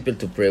not simple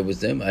to pray with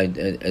them. I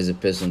as a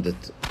person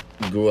that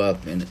grew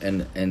up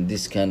in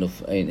this kind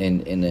of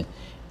in the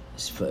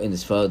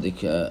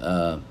Sephardic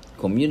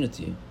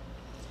community,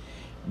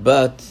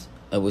 but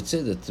I would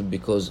say that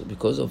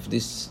because of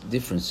these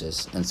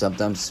differences, and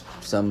sometimes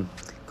some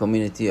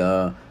community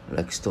are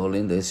like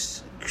stalling, they're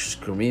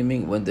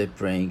screaming when they're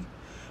praying.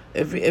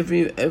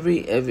 Every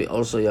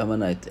also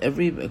Yamanite,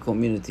 every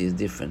community is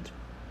different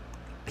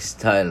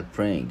style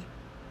praying.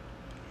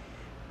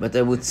 But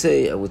I would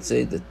say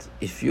that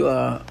if you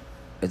are,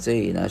 let's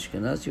say in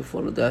Ashkenaz, you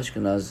follow the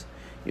Ashkenaz,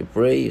 you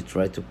pray, you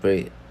try to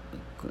pray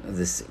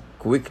this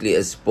quickly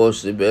as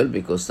possible,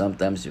 because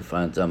sometimes you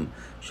find some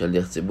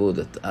Shaliach Tzibur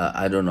that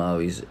I don't know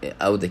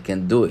how they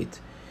can do it.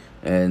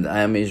 And I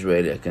am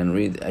Israeli, I can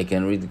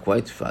read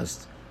quite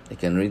fast. I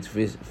can read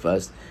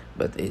fast,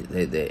 but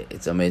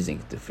it's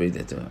amazing to read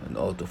it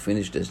or to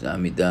finish this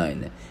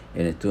Amidah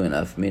in a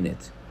 2.5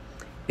 minutes.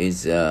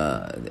 It's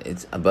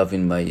above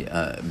in my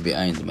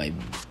behind my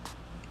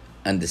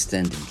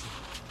understanding.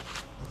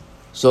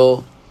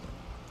 So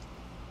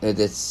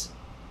that's.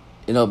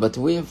 But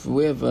we have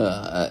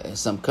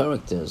some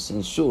characters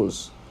in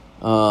shuls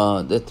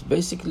that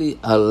basically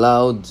are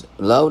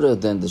louder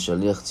than the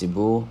Shaliach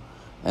Tzibur,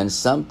 and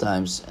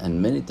sometimes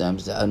and many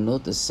times they are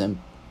not the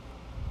same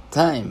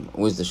time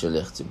with the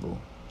Shaliach Tzibur.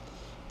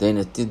 They're in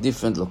a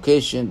different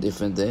location,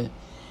 different day,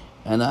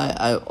 and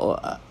I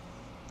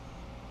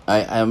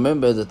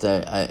remember that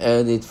I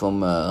heard it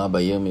from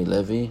Rabbi Yirmi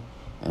Levi,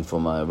 and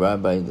from my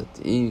rabbi that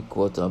he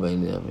quote Rabbi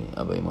Levi,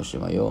 Rabbi Moshe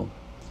Mayor,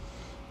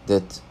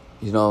 that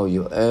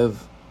you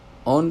have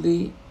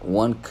only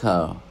one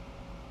car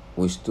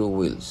with two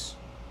wheels,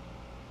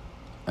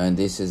 and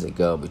this is a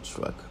garbage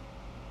truck.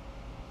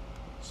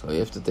 So you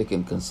have to take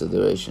in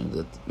consideration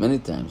that many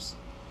times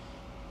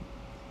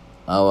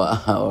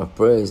our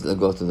prayers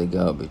go to the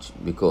garbage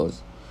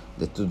because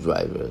the two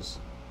drivers.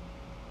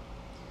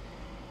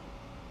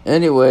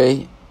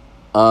 Anyway,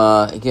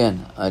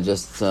 again, I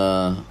just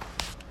want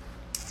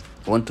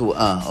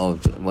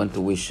to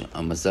wish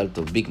a Mazal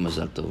Tov, big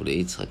Mazal Tov, to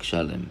Yitzchak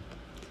Shalem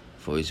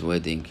for his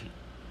wedding.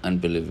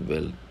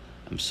 Unbelievable.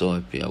 I'm so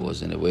happy. I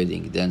was in a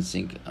wedding,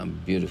 dancing.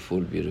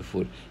 Beautiful.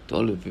 To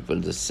all the people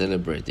that's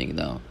celebrating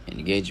now,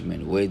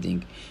 engagement,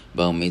 wedding,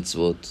 bar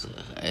mitzvot,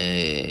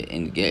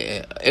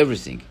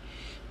 everything.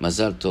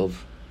 Mazal Tov.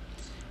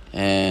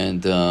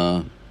 And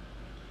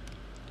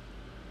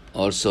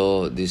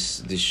also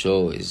this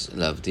show is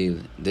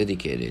Lavdil,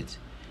 dedicated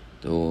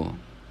to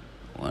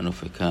one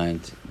of a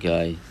kind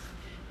guy,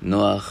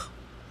 Noach,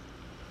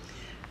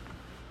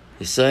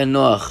 Israel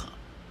Noach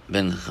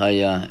Ben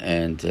Chaya,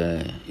 and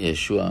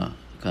Yeshua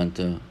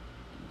Cantor,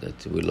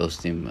 that we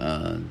lost him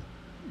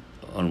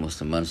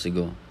almost a month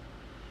ago.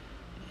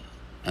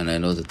 And I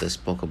know that I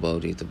spoke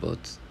about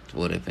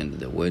what happened at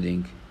the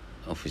wedding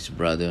of his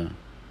brother.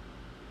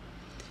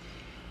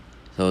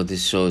 So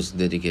this show is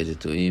dedicated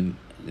to him,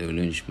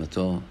 Le'ilui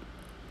Nishmato,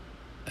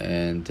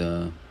 and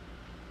Le'ilui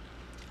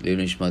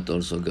Nishmat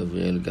also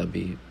Gabriel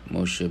Gabi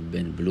Moshe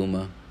Ben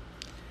Bluma,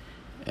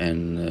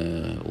 and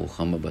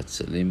Ruchama Bat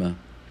Salima,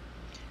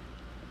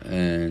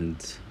 and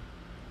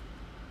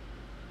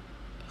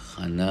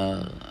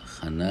Chana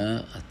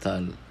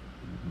Atal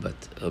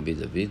Bat Rabbi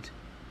David,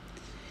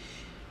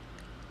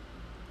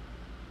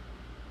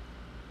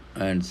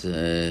 and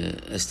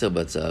Esther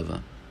Bat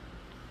Zahava.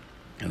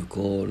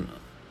 הכל,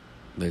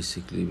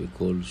 basically,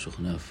 בכל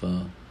שוכני עפר,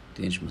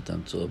 תהיה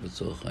נשמתם צורה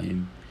בצורה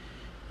חיים,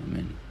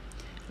 אמן.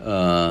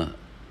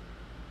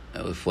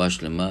 רפואה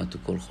שלמה to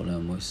כל חולי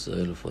עמו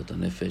ישראל, רפואת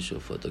הנפש,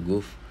 רפואת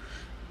הגוף.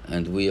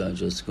 And we are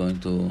just going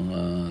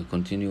to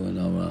continue in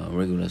our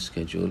regular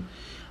schedule.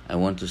 I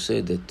want to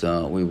say that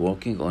we're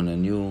working on a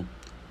new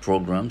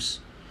programs,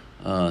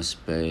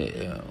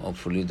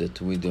 hopefully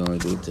that we do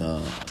it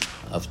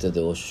after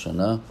the Rosh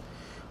Hashanah,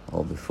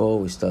 or before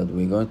we start.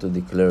 We're going to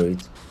declare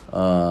it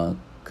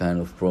kind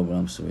of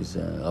programs with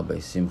Rabbi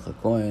Simcha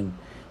Cohen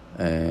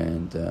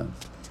and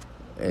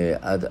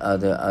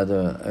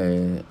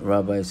other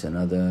rabbis and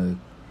other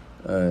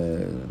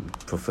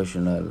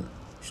professional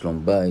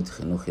Shlom Bayit,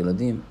 Chinuch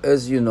Yiladim.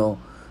 As you know,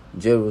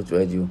 J-Root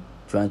Radio,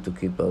 trying to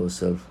keep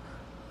ourselves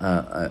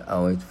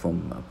away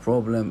from a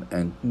problem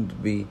and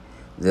be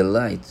the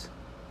light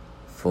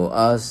for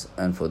us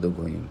and for the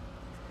Goyim.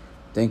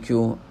 Thank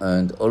you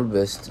and all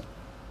best.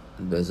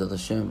 Be'ezrat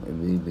Hashem,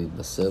 we will be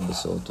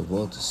בשורות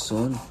טובות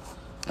soon,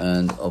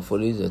 and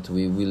hopefully that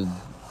we will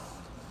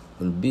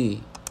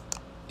be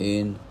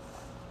in,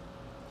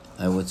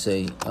 I would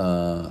say,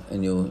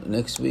 in your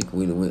next week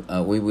we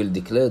will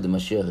declare the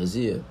Mashiach is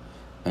here,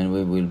 and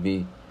we will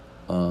be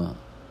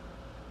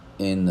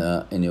in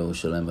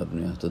Yerushalayim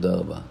הבנויה. תודה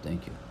רבה.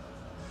 Thank you.